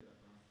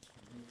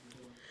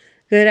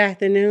Good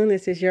afternoon.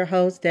 This is your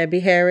host,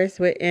 Debbie Harris,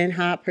 with In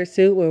Hot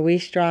Pursuit, where we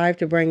strive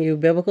to bring you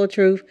biblical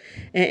truth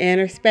and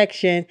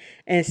introspection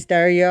and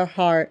stir your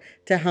heart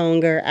to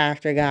hunger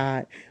after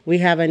God. We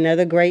have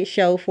another great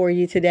show for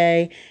you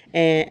today,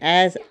 and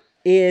as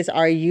is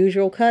our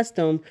usual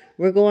custom,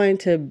 we're going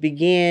to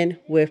begin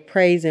with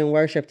praise and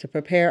worship to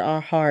prepare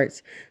our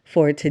hearts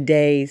for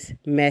today's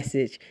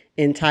message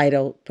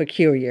entitled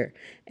Peculiar.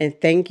 And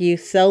thank you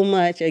so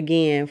much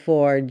again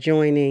for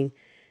joining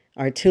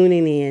are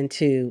tuning in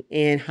to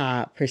In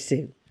Hot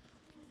Pursuit.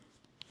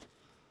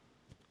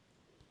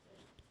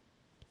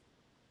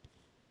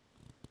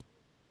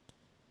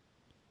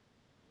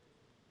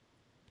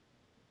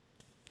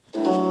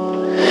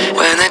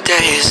 When the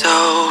day is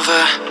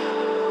over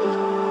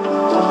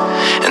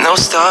and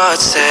those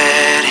thoughts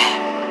set in,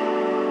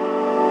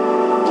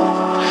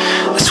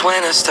 that's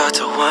when I start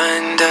to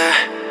wonder,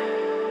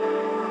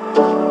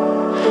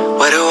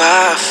 where do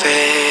I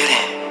fit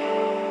in?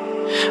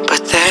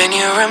 But then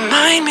you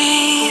remind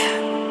me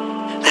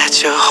that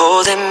you're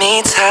holding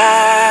me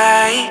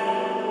tight.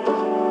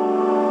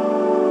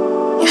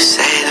 You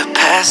say the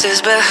past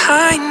is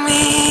behind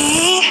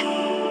me,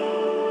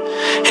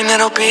 and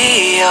it'll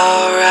be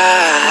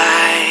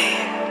alright.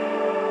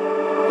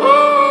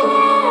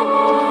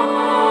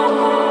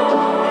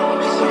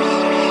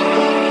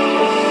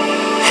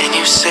 And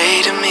you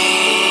say to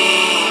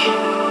me,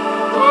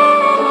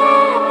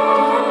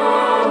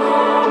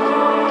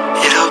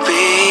 it'll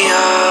be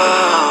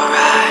alright.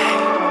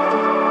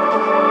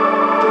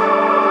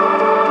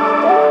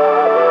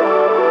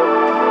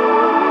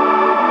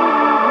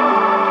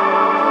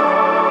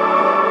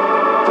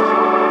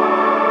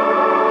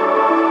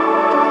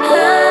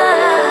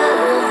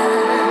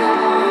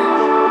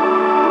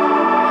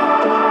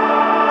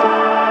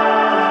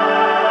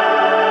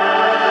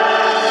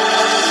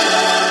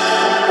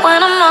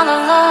 When I'm all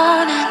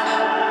alone and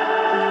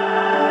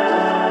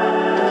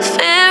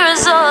fear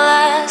is all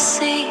I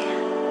see,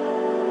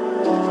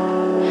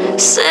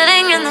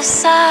 sitting in the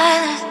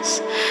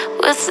silence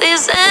with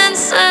these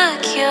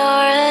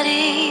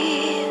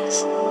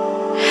insecurities,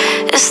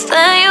 it's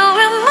then you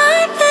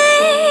remind me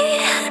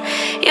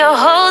you're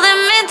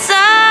holding me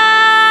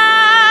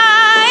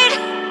tight,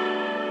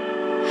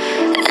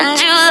 and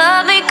you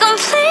love me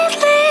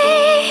completely.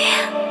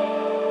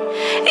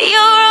 You're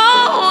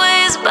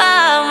always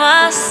by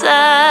my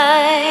side.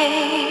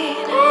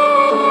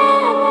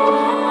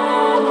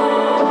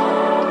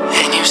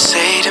 And you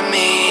say to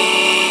me,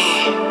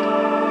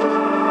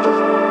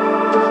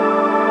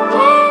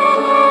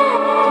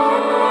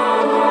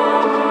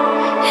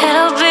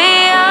 it'll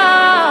be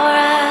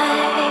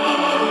alright.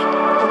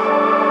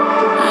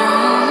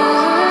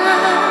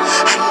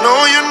 I know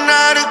you're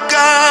not a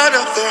god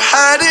up there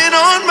hiding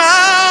on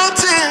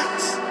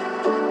mountains.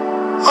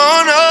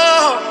 Oh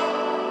no,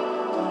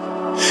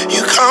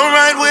 you come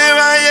right where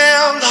I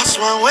am, lost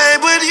my way,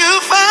 but you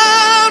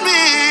found me.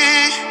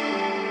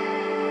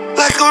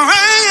 Like a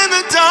ray in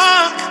the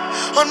dark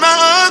on my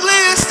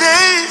ugliest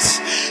days,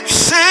 you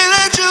say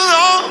that you'll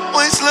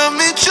always love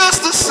me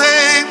just the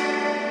same.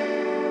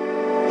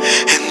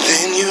 And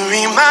then you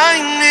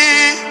remind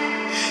me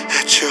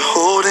that you're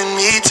holding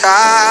me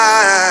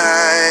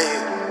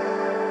tight.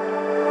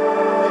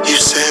 You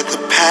said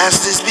the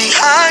past is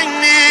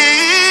behind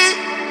me,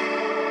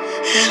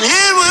 and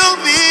it will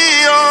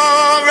be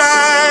alright.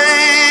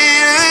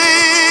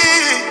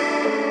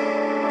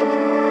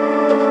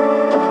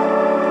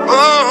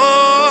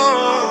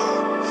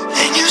 Oh,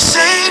 and you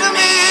say to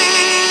me,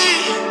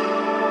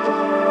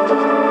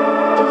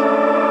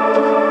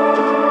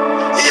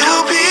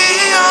 it'll be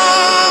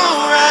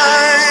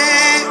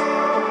alright.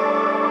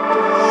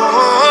 Oh,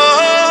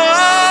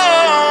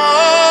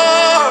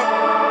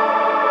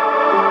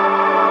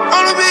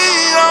 gonna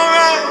be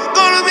alright,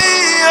 gonna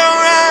be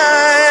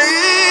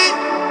alright.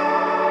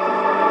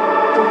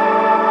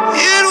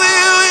 It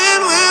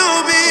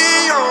will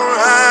be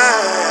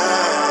alright.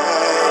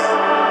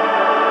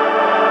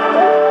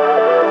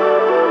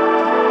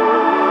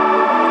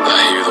 I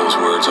hear those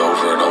words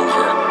over and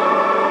over.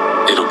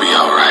 It'll be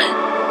alright.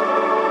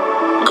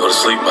 Go to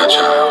sleep, my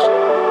child.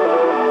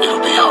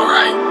 It'll be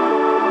alright.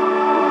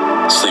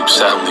 Sleep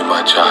soundly,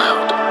 my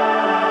child.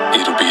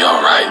 It'll be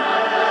alright.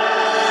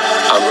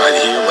 I'm right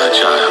here, my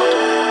child.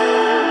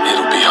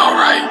 It'll be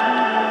alright.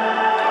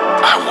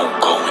 I won't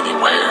go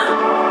anywhere.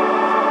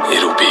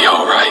 It'll be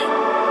alright.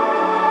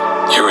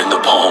 You're in the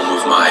palm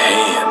of my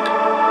hand.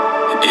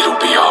 It'll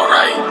be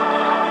alright.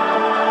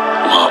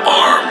 My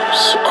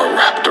arms are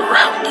wrapped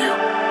around you.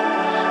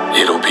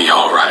 It'll be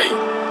alright.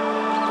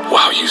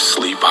 While you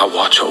sleep, I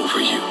watch over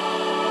you.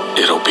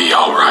 It'll be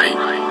alright.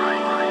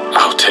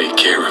 I'll take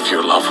care of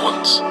your loved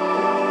ones.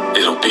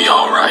 It'll be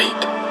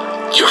alright.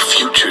 Your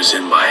future's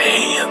in my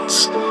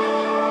hands.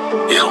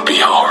 It'll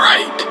be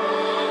alright.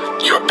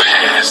 Your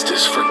past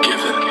is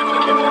forgiven.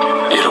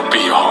 It'll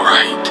be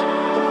alright.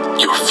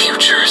 Your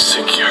future is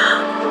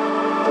secure.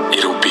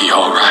 It'll be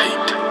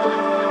alright.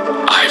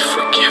 I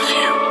forgive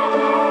you.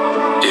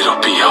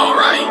 It'll be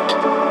alright.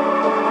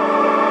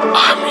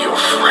 I'm your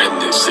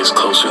friend that sits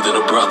closer than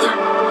a brother.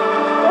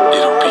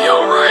 It'll be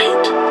alright.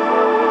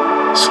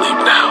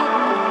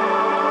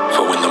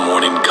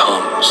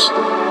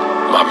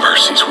 My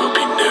mercies will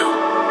be new.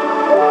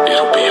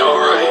 It'll be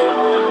alright.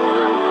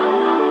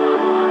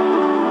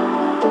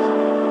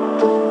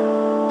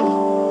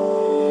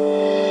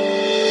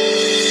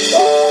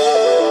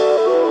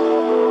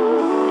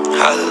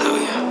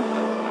 Hallelujah.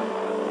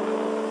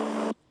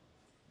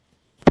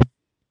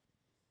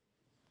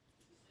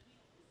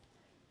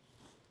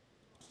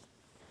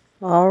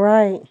 All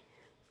right.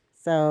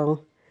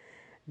 So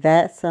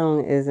that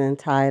song is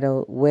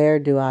entitled Where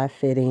Do I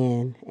Fit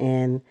In?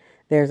 And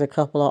there's a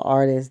couple of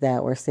artists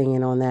that were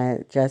singing on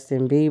that: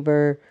 Justin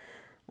Bieber,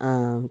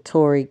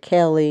 Tori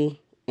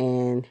Kelly,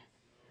 and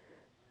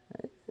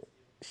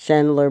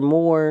Chandler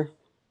Moore,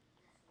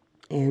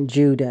 and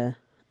Judah.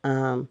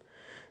 Um,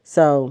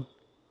 so,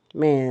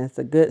 man, it's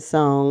a good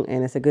song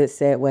and it's a good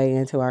segue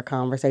into our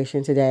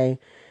conversation today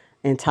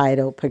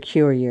entitled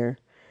Peculiar.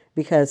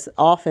 Because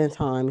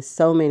oftentimes,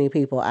 so many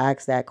people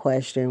ask that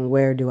question,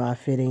 where do I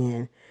fit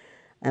in?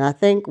 And I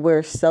think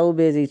we're so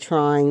busy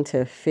trying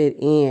to fit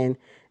in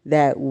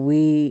that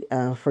we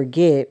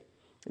forget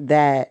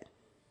that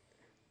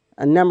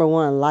number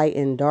one, light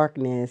and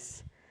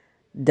darkness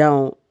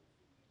don't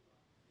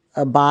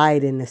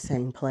abide in the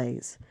same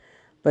place.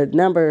 But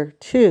number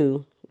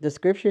two, the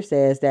scripture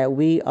says that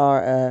we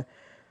are a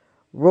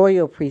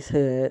royal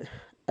priesthood,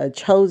 a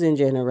chosen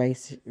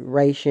generation,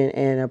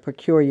 and a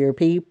peculiar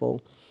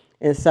people.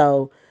 And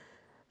so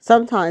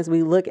sometimes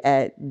we look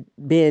at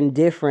being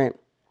different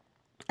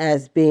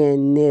as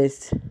being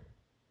this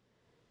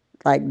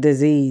like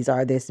disease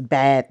or this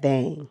bad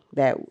thing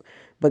that,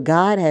 but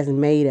God has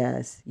made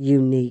us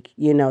unique.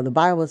 You know, the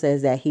Bible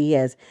says that he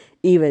has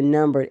even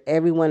numbered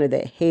every one of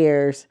the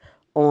hairs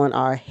on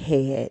our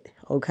head.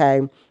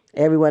 Okay.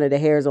 Every one of the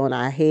hairs on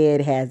our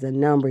head has a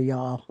number,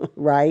 y'all.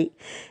 Right.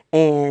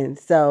 And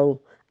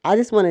so I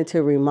just wanted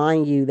to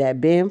remind you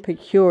that being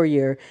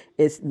peculiar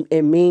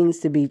it means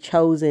to be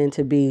chosen,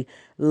 to be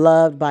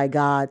loved by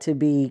God, to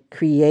be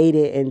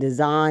created and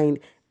designed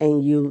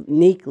and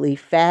uniquely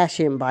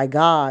fashioned by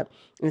God.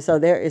 And so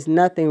there is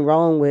nothing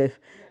wrong with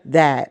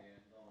that.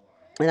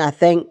 And I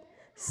think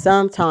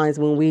sometimes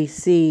when we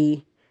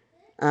see,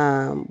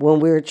 when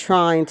we're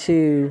trying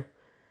to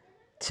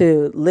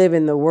live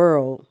in the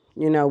world,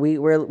 you know,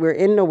 we're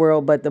in the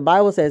world, but the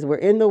Bible says we're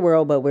in the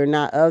world, but we're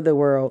not of the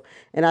world.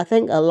 And I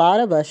think a lot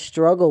of us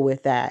struggle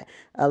with that.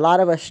 A lot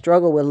of us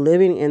struggle with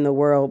living in the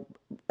world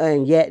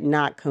and yet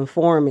not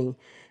conforming.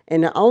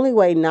 And the only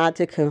way not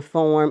to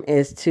conform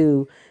is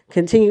to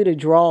continue to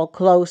draw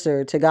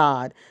closer to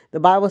God. The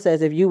Bible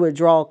says, if you would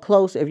draw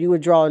close, if you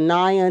would draw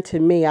nigh unto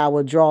me, I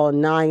will draw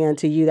nigh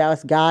unto you. That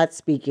was God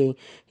speaking.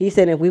 He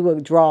said, if we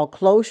would draw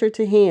closer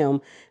to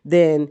him,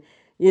 then,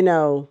 you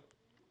know,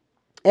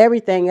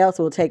 everything else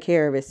will take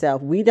care of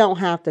itself. We don't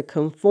have to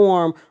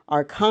conform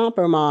or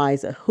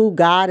compromise who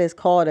God has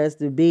called us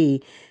to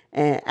be.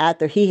 And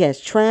after he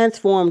has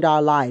transformed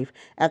our life,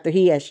 after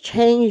he has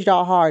changed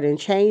our heart and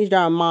changed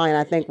our mind,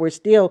 I think we're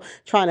still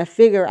trying to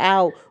figure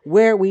out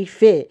where we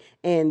fit.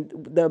 And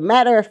the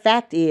matter of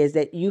fact is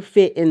that you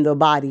fit in the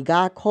body.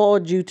 God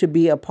called you to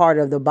be a part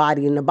of the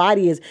body. And the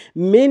body is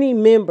many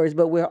members,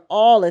 but we're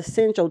all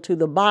essential to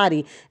the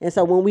body. And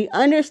so when we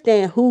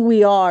understand who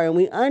we are and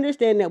we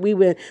understand that we've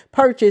been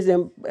purchased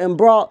and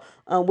brought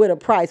with a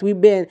price,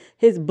 we've been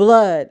his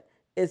blood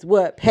is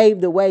what paved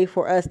the way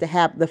for us to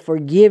have the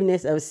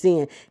forgiveness of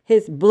sin.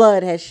 His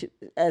blood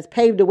has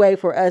paved the way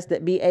for us to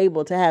be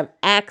able to have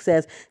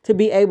access, to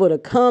be able to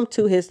come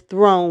to his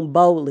throne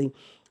boldly.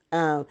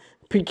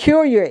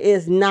 Peculiar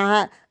is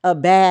not a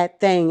bad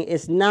thing.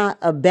 It's not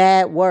a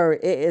bad word.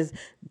 It is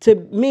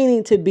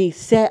meaning to be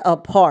set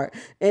apart.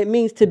 It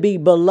means to be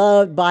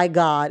beloved by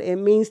God. It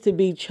means to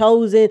be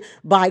chosen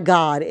by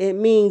God. It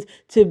means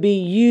to be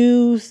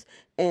used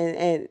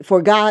and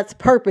for God's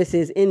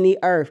purposes in the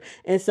earth.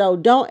 And so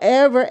don't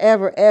ever,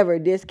 ever, ever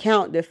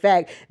discount the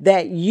fact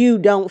that you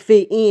don't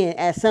fit in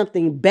as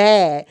something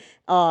bad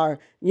or,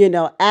 you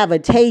know,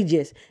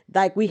 advantageous,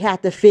 like we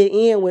have to fit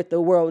in with the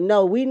world.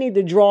 No, we need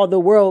to draw the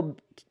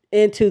world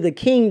into the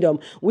kingdom.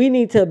 We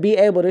need to be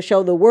able to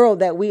show the world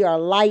that we are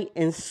light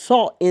and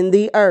salt in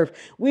the earth.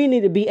 We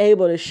need to be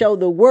able to show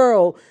the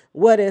world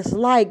what it's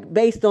like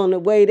based on the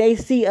way they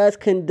see us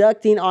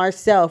conducting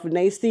ourselves, and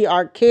they see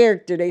our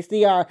character, they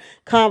see our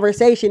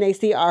conversation, they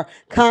see our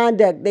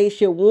conduct. They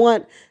should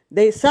want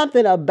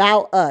something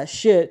about us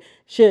should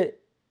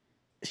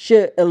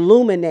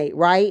illuminate,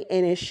 right?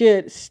 And it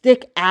should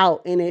stick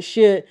out, and it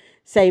should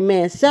say,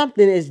 man,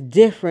 something is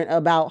different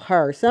about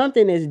her.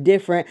 Something is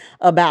different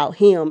about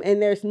him.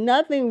 And there's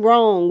nothing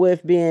wrong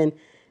with being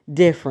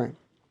different.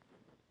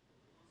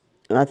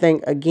 And I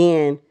think,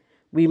 again,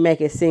 we make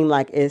it seem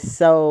like it's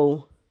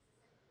so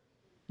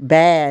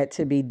bad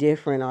to be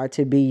different or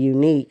to be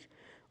unique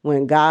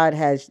when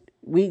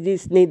we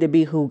just need to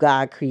be who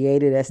God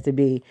created us to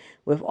be.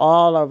 With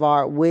all of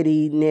our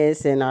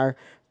wittiness and our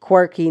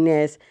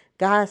quirkiness,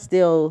 God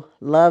still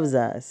loves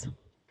us,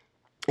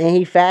 and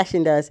he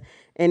fashioned us.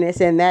 And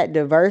it's in that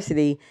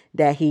diversity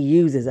that he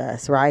uses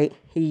us, right?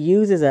 He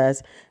uses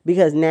us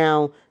because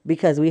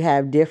we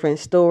have different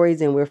stories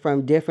and we're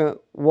from different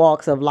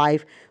walks of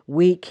life,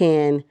 we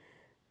can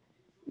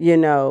you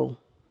know,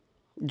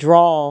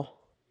 draw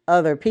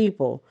other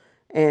people.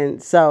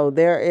 And so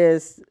there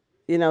is,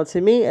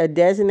 to me, a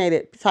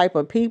designated type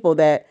of people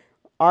that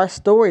our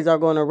stories are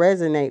going to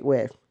resonate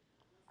with.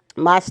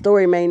 My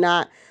story may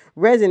not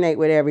resonate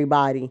with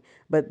everybody,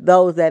 but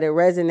those that it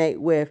resonate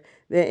with,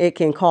 then it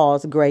can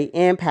cause great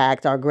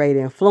impact or great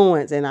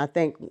influence. And I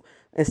think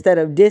instead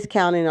of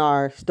discounting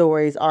our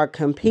stories, are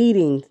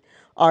competing,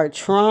 are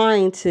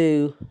trying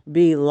to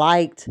be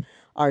liked,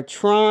 are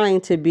trying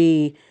to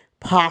be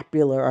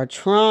popular, are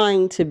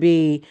trying to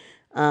be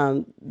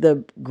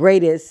the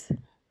greatest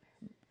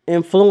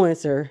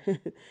influencer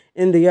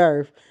in the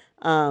earth.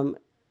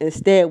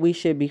 Instead, we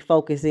should be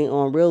focusing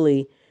on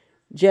really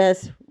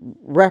just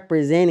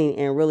representing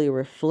and really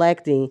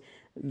reflecting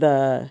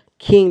the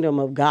kingdom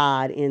of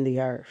God in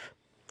the earth.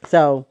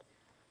 So,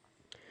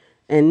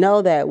 and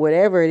know that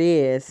whatever it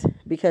is,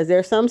 because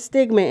there's some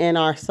stigma in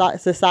our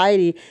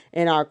society,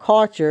 in our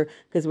culture,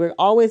 because we're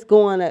always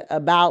going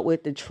about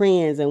with the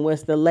trends and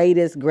what's the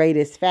latest,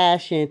 greatest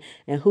fashion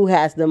and who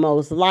has the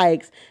most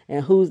likes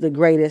and who's the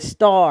greatest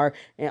star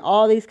and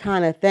all these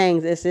kind of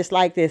things. It's just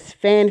like this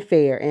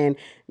fanfare. And,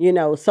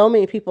 so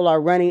many people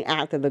are running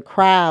after the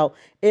crowd.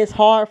 It's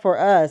hard for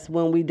us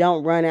when we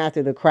don't run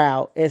after the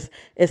crowd. It's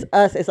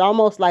us. It's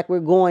almost like we're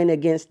going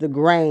against the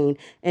grain.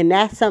 And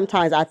that's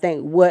sometimes, I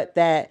think, what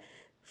that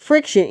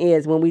friction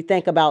is when we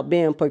think about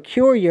being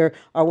peculiar,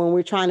 or when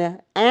we're trying to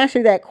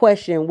answer that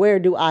question, where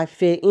do I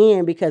fit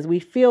in? Because we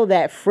feel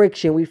that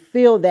friction, we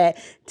feel that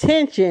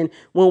tension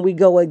when we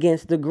go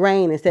against the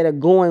grain instead of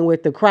going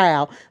with the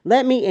crowd.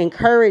 Let me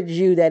encourage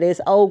you that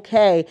it's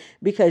okay,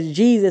 because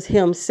Jesus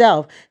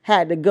himself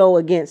had to go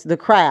against the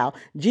crowd.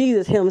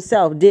 Jesus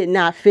himself did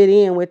not fit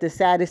in with the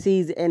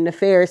Sadducees and the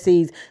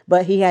Pharisees,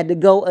 but he had to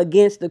go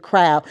against the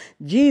crowd.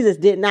 Jesus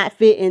did not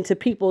fit into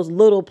people's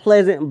little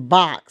pleasant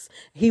box.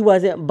 He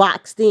wasn't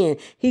boxed in.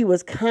 He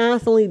was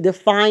constantly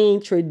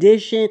defying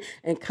tradition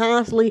and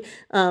constantly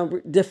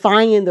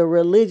defying the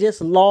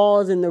religious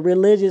laws and the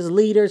religious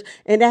leaders.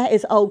 And that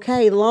is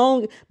okay,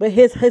 but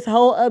his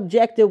whole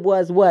objective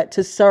was what?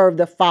 To serve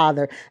the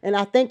Father. And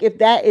I think if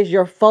that is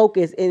your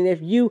focus, and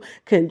if you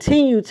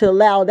continue to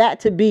allow that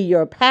to be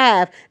your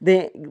path,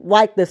 then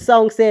like the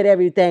song said,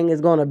 everything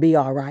is going to be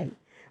all right.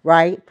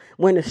 Right?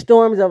 When the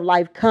storms of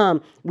life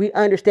come, we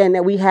understand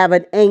that we have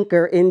an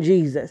anchor in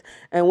Jesus.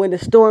 And when the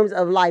storms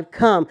of life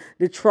come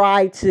to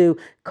try to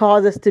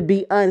cause us to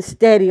be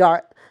unsteady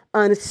or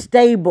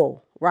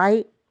unstable,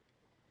 right?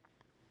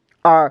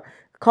 Or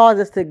cause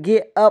us to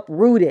get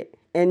uprooted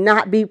and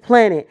not be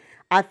planted.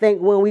 I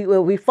think when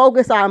we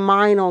focus our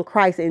mind on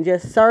Christ and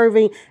just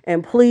serving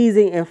and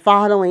pleasing and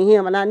following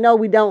him, and I know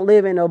we don't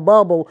live in a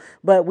bubble,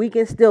 but we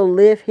can still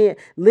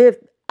live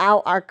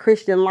out our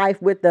Christian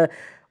life with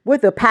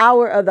the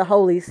power of the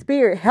Holy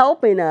Spirit,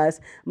 helping us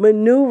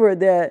maneuver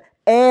the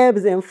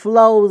ebbs and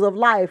flows of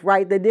life,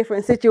 right? The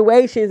different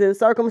situations and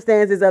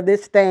circumstances of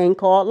this thing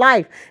called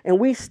life. And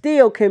we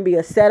still can be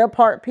a set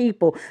apart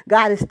people.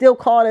 God has still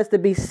called us to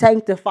be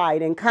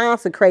sanctified and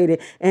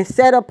consecrated and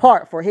set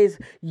apart for his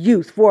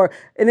use,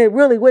 and then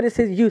really, what is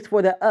his use?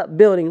 For the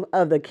upbuilding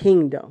of the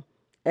kingdom.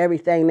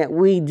 Everything that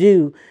we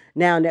do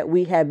now that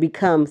we have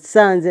become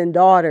sons and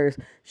daughters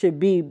should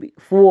be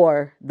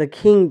for the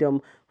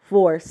kingdom,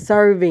 for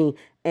serving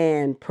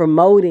and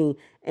promoting,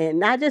 and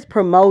not just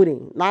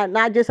promoting,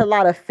 not just a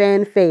lot of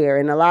fanfare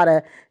and a lot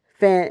of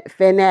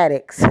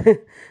fanatics,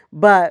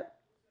 but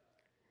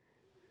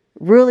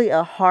really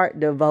a heart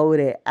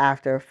devoted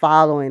after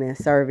following and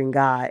serving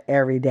God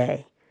every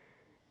day.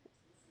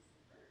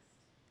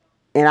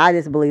 And I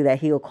just believe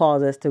that he'll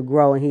cause us to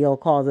grow and he'll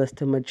cause us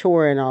to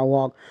mature in our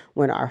walk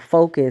when our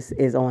focus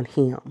is on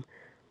him.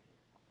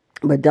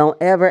 But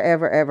don't ever,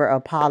 ever, ever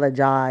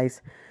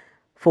apologize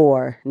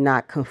for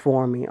not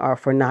conforming or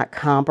for not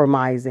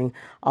compromising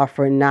or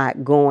for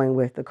not going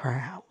with the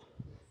crowd.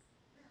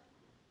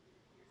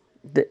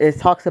 It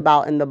talks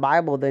about in the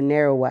Bible the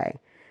narrow way.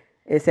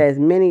 It says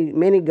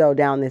many go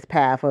down this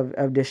path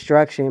of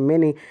destruction.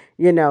 Many,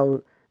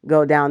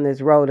 go down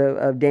this road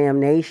of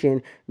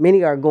damnation.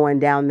 Many are going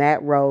down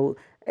that road.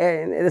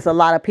 And there's a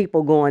lot of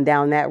people going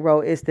down that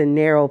road. It's the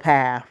narrow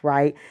path,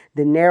 right?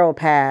 The narrow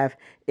path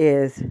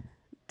is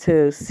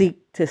to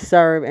seek to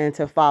serve and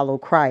to follow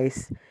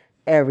Christ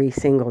every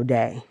single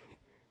day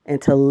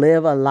and to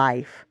live a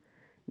life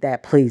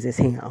that pleases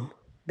him.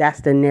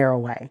 That's the narrow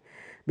way,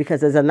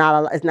 because it's not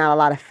a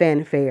lot of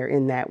fanfare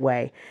in that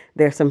way.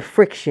 There's some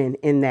friction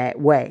in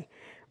that way,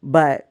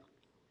 but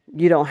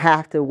you don't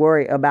have to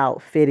worry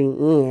about fitting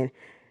in.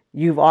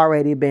 You've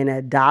already been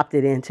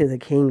adopted into the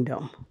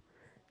kingdom.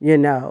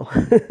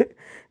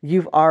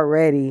 You've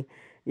already,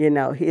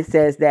 it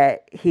says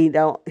that he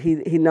no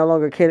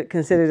longer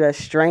considers us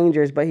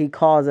strangers, but he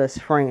calls us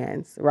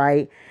friends,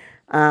 right?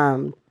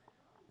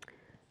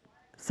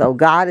 So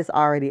God has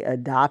already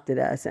adopted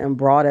us and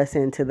brought us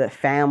into the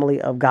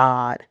family of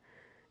God.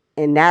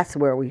 And that's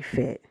where we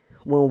fit.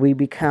 When we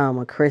become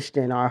a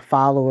Christian or a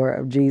follower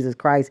of Jesus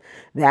Christ,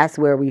 that's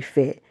where we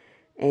fit.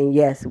 And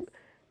yes,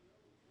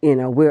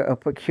 we're a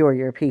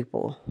peculiar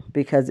people,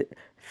 because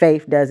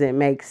faith doesn't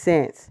make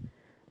sense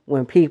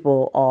when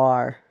people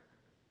are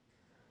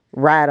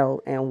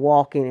rattled and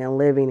walking and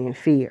living in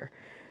fear.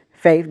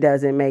 Faith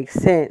doesn't make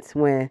sense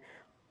when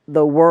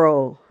the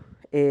world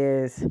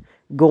is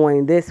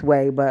going this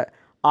way, but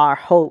our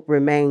hope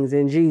remains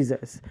in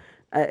Jesus.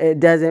 It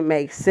doesn't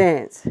make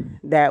sense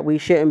that we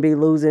shouldn't be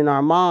losing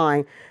our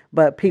mind,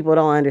 but people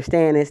don't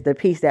understand it's the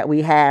peace that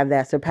we have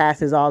that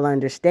surpasses all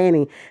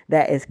understanding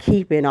that is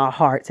keeping our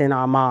hearts and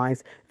our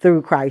minds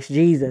through Christ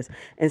Jesus.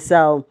 And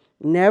so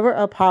never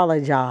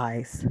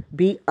apologize.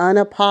 Be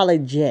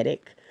unapologetic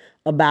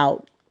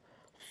about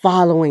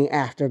following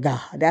after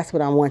God. That's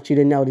what I want you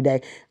to know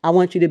today. I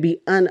want you to be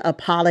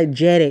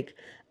unapologetic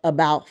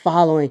about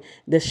following.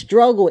 The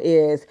struggle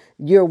is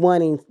you're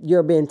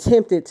being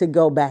tempted to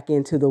go back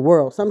into the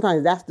world.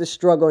 Sometimes that's the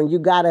struggle, and you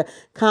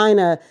kind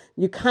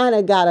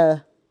of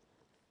gotta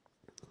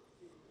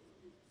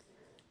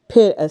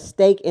put a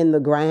stake in the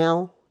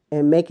ground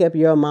and make up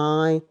your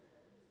mind.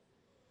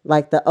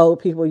 Like the old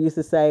people used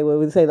to say, well,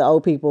 we say the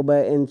old people,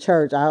 but in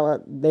church,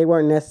 they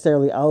weren't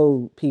necessarily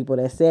old people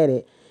that said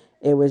it.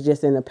 It was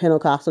just in the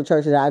Pentecostal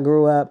church that I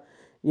grew up,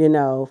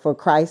 for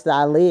Christ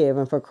I live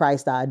and for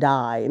Christ I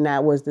die. And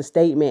that was the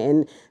statement.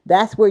 And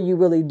that's where you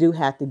really do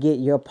have to get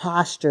your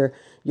posture,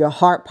 your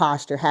heart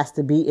posture has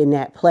to be in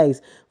that place.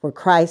 For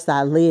Christ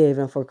I live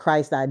and for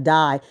Christ I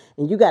die.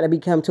 And you got to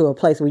become to a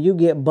place where you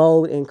get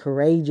bold and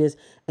courageous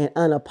and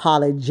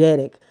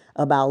unapologetic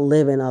about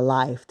living a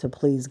life to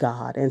please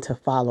God and to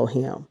follow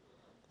Him.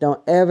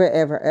 Don't ever,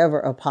 ever, ever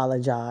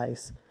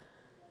apologize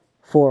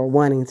for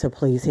wanting to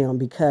please Him,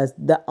 because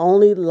the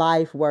only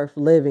life worth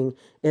living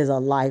is a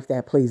life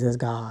that pleases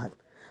God.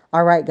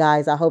 All right,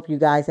 guys, I hope you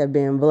guys have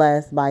been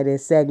blessed by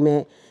this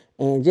segment,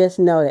 and just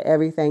know that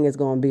everything is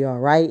going to be all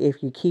right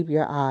if you keep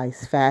your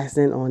eyes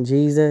fastened on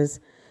Jesus.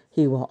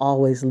 He will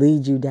always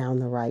lead you down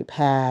the right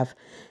path.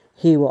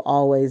 He will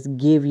always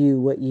give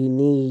you what you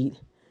need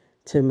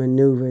to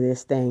maneuver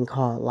this thing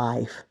called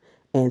life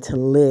and to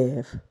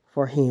live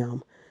for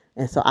Him.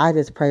 And so I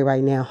just pray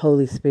right now,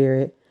 Holy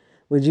Spirit,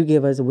 would you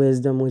give us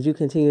wisdom? Would you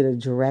continue to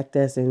direct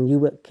us, and you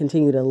would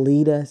continue to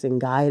lead us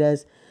and guide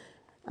us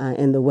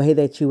in the way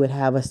that you would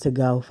have us to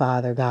go,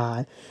 Father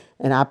God.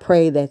 And I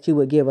pray that you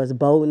would give us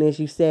boldness.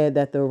 You said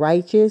that the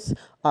righteous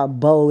are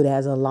bold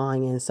as a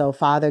lion. So,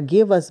 Father,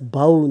 give us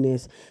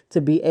boldness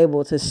to be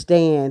able to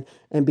stand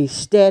and be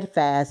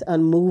steadfast,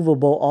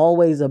 unmovable,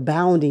 always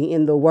abounding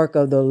in the work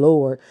of the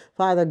Lord.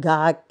 Father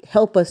God,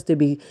 help us to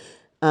be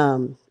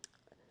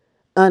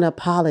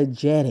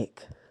unapologetic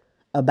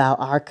about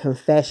our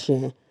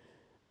confession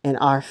and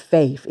our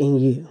faith in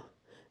you.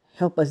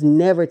 Help us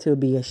never to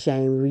be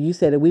ashamed. You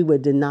said that we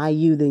would deny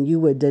you, then you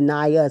would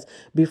deny us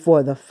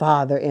before the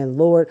Father. And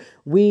Lord,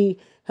 we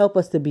help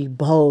us to be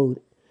bold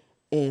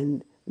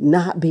and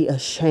not be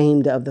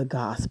ashamed of the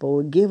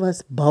gospel. Give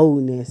us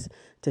boldness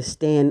to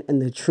stand in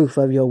the truth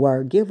of your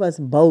word. Give us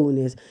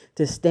boldness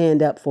to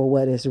stand up for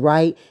what is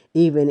right,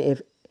 even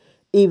if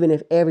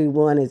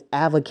everyone is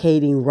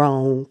advocating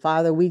wrong.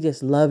 Father, we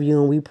just love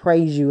you and we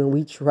praise you and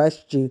we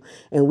trust you.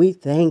 And we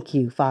thank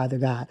you, Father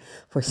God,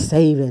 for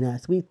saving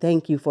us. We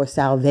thank you for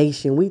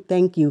salvation. We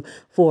thank you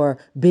for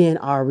being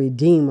our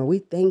Redeemer. We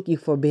thank you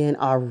for being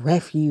our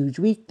refuge.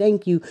 We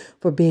thank you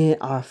for being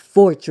our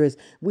fortress.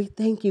 We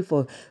thank you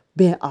for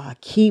being our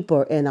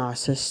keeper and our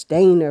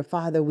sustainer.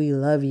 Father, we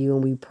love you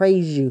and we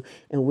praise you,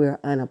 and we're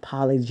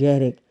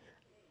unapologetic.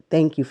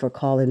 Thank you for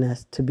calling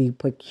us to be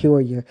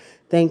peculiar.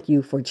 Thank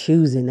you for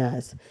choosing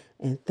us.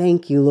 And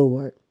thank you,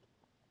 Lord.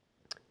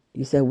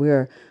 You said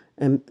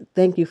and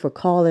thank you for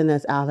calling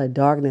us out of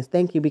darkness.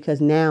 Thank you because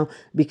now,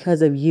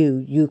 because of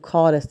you, you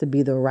called us to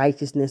be the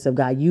righteousness of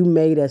God. You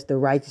made us the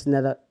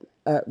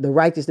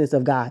righteousness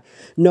of God.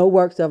 No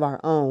works of our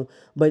own,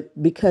 but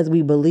because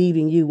we believe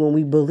in you. When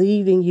we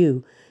believed in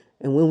you,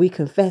 and when we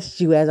confessed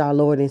you as our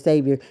Lord and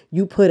Savior,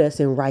 you put us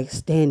in right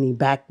standing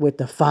back with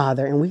the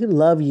Father. And we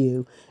love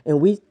you and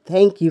we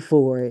thank you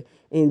for it.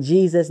 In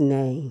Jesus'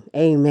 name,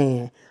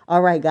 amen.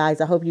 All right,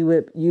 guys, I hope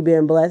you've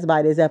been blessed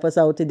by this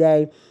episode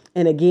today.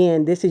 And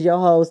again, this is your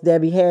host,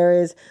 Debbie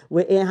Harris,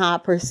 with In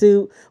Hot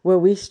Pursuit, where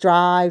we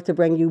strive to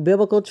bring you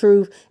biblical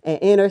truth and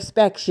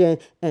introspection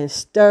and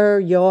stir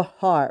your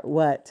heart,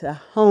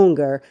 to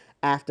hunger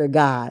after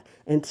God.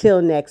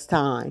 Until next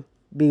time,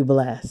 be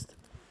blessed.